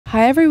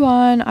Hi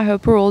everyone, I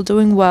hope we're all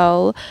doing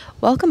well.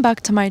 Welcome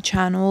back to my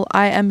channel.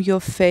 I am your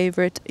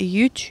favorite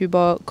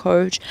YouTuber,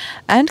 coach,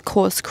 and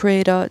course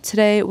creator.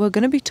 Today we're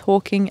going to be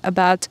talking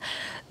about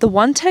the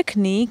one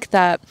technique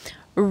that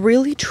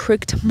really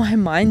tricked my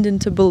mind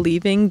into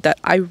believing that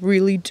I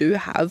really do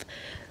have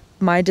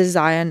my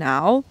desire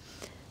now.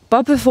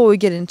 But before we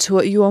get into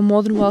it, you are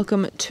more than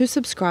welcome to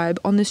subscribe.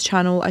 On this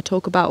channel, I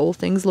talk about all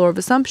things law of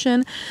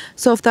assumption.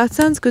 So if that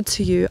sounds good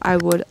to you, I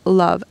would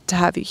love to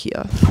have you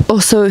here.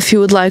 Also, if you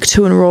would like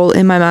to enroll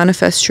in my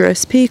Manifest Your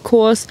SP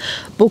course,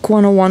 book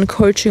one-on-one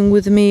coaching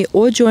with me,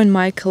 or join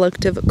my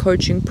collective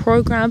coaching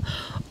program,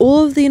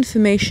 all of the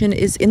information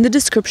is in the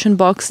description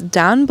box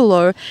down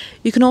below.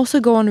 You can also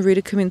go on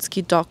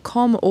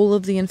Kaminski.com. All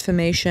of the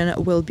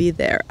information will be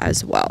there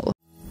as well.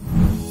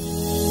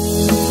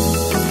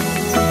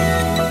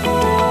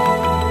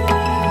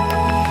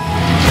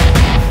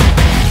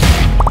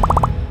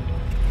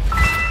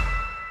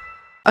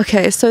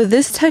 Okay, so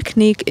this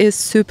technique is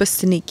super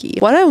sneaky.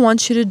 What I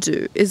want you to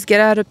do is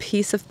get out a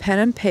piece of pen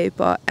and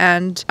paper,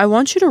 and I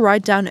want you to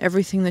write down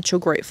everything that you're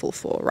grateful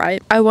for,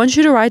 right? I want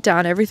you to write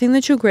down everything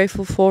that you're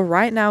grateful for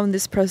right now in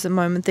this present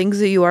moment, things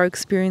that you are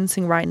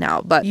experiencing right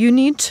now. But you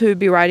need to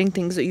be writing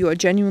things that you are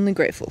genuinely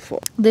grateful for.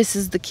 This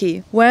is the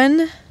key.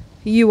 When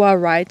you are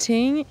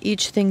writing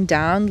each thing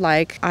down,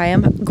 like I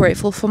am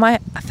grateful for my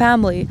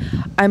family,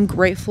 I'm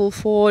grateful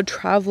for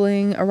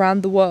traveling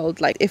around the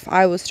world. Like if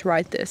I was to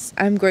write this,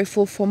 I'm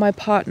grateful for my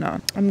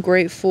partner, I'm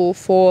grateful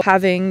for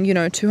having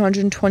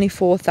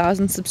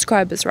 224,000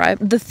 subscribers, right?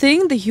 The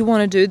thing that you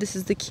want to do, this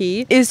is the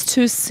key, is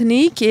to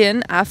sneak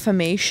in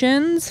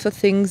affirmations for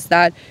things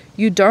that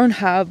you don't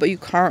have but you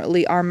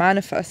currently are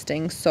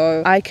manifesting.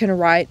 So I can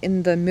write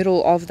in the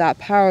middle of that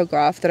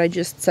paragraph that I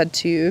just said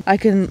to you, I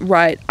can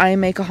write, I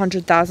make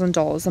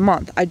 $100,000 a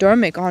month. I don't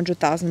make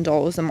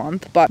 $100,000 a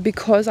month, but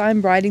because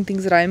I'm writing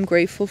things that I am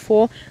grateful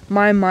for,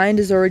 my mind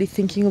is already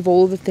thinking of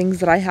all of the things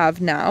that I have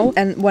now.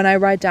 And when I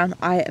write down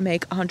I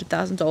make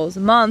 $100,000 a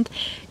month,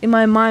 in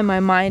my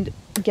mind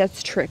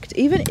gets tricked.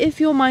 Even if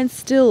your mind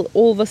still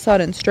all of a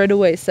sudden straight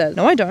away says,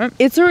 no I don't,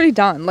 it's already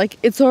done. Like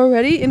it's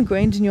already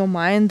ingrained in your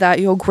mind that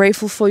you're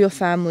grateful for your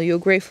family, you're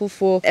grateful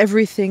for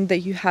everything that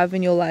you have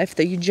in your life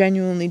that you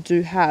genuinely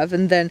do have.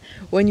 And then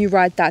when you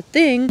write that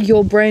thing,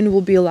 your brain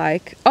will be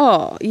like,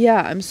 oh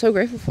yeah, I'm so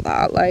grateful for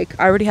that, like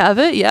I already have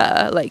it,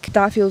 yeah, like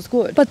that feels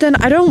good. But then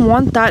I don't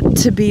want that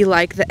to be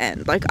like the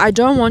end. Like I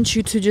don't want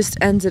you to just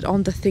end it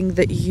on the thing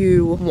that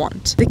you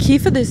want. The key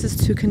for this is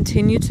to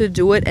continue to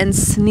do it and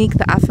sneak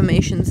the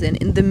affirmation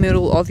in the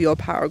middle of your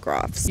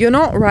paragraphs. You're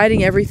not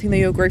writing everything that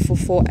you're grateful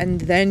for and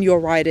then you're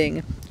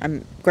writing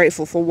I'm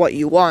grateful for what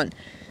you want.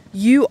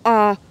 You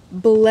are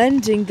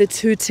blending the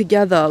two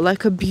together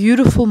like a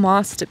beautiful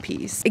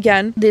masterpiece.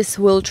 Again, this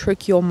will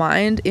trick your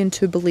mind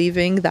into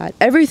believing that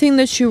everything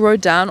that you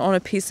wrote down on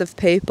a piece of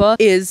paper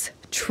is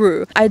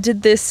true. I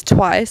did this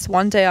twice,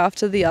 one day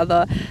after the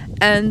other,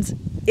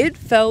 and it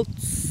felt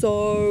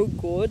so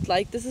good.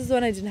 Like this is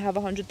when I didn't have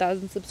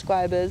 100,000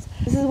 subscribers.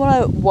 This is when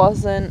I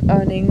wasn't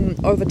earning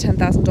over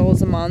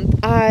 $10,000 a month.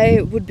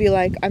 I would be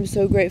like, I'm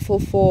so grateful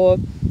for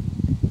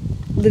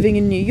living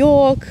in New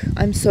York.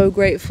 I'm so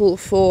grateful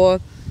for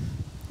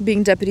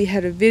being deputy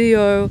head of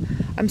video.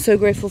 I'm so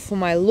grateful for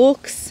my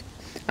looks.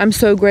 I'm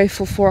so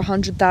grateful for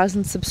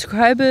 100,000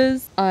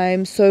 subscribers.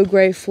 I'm so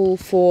grateful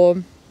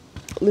for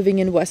living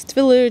in West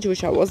Village,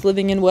 which I was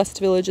living in West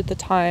Village at the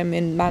time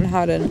in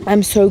Manhattan.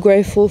 I'm so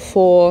grateful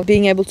for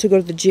being able to go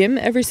to the gym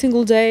every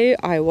single day.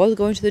 I was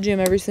going to the gym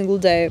every single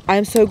day.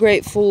 I'm so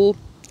grateful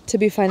to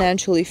be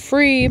financially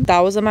free. That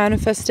was a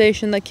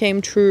manifestation that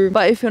came true.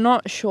 But if you're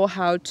not sure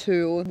how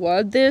to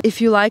word this, if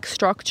you like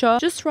structure,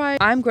 just write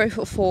I'm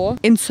grateful for,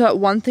 insert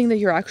one thing that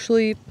you're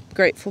actually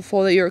grateful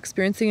for that you're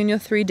experiencing in your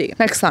 3D.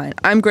 Next line,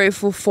 I'm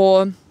grateful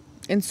for,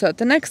 insert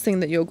the next thing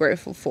that you're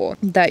grateful for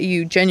that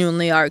you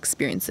genuinely are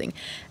experiencing.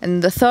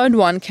 And the third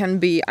one can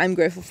be I'm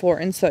grateful for,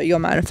 insert your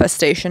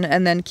manifestation,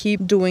 and then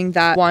keep doing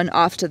that one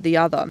after the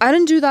other. I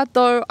didn't do that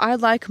though. I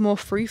like more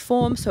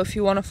freeform. So if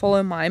you want to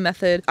follow my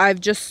method, I've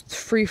just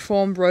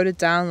freeform wrote it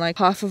down like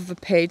half of a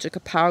page, like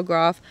a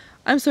paragraph.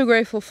 I'm so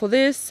grateful for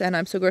this and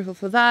I'm so grateful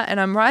for that, and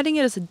I'm writing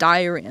it as a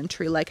diary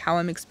entry, like how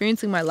I'm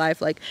experiencing my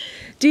life. Like,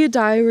 dear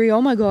diary,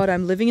 oh my god,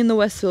 I'm living in the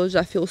West Village,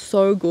 that feels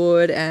so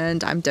good,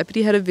 and I'm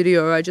deputy head of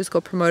video, I just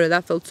got promoted,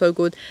 that felt so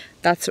good,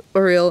 that's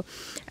real.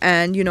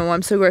 And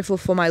I'm so grateful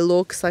for my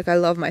looks, like I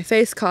love my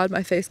face card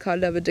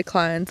never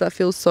declines, that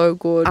feels so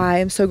good. I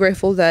am so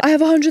grateful that I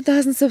have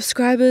 100,000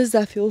 subscribers,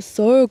 that feels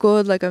so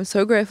good, like I'm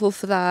so grateful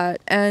for that.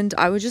 And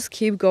I would just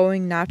keep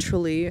going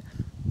naturally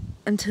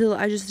until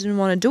I just didn't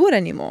want to do it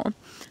anymore.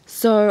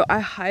 So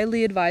I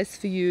highly advise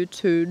for you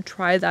to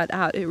try that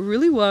out. It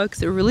really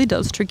works. It really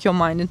does trick your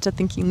mind into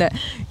thinking that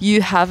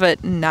you have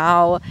it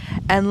now.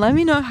 And let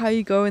me know how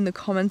you go in the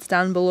comments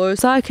down below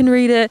so I can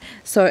read it,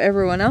 so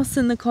everyone else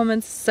in the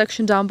comments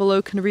section down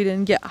below can read it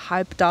and get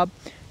hyped up.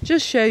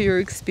 Just share your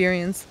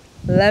experience.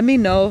 Let me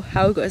know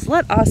how it goes.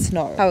 Let us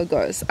know how it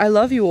goes. I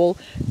love you all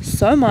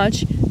so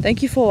much.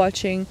 Thank you for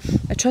watching.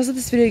 I trust that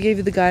this video gave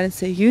you the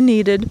guidance that you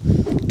needed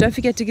Don't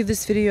forget to give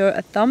this video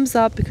a thumbs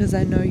up because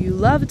I know you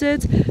loved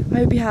it. I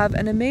hope you have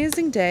an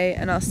amazing day,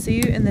 and I'll see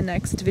you in the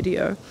next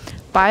video.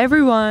 Bye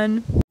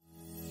everyone!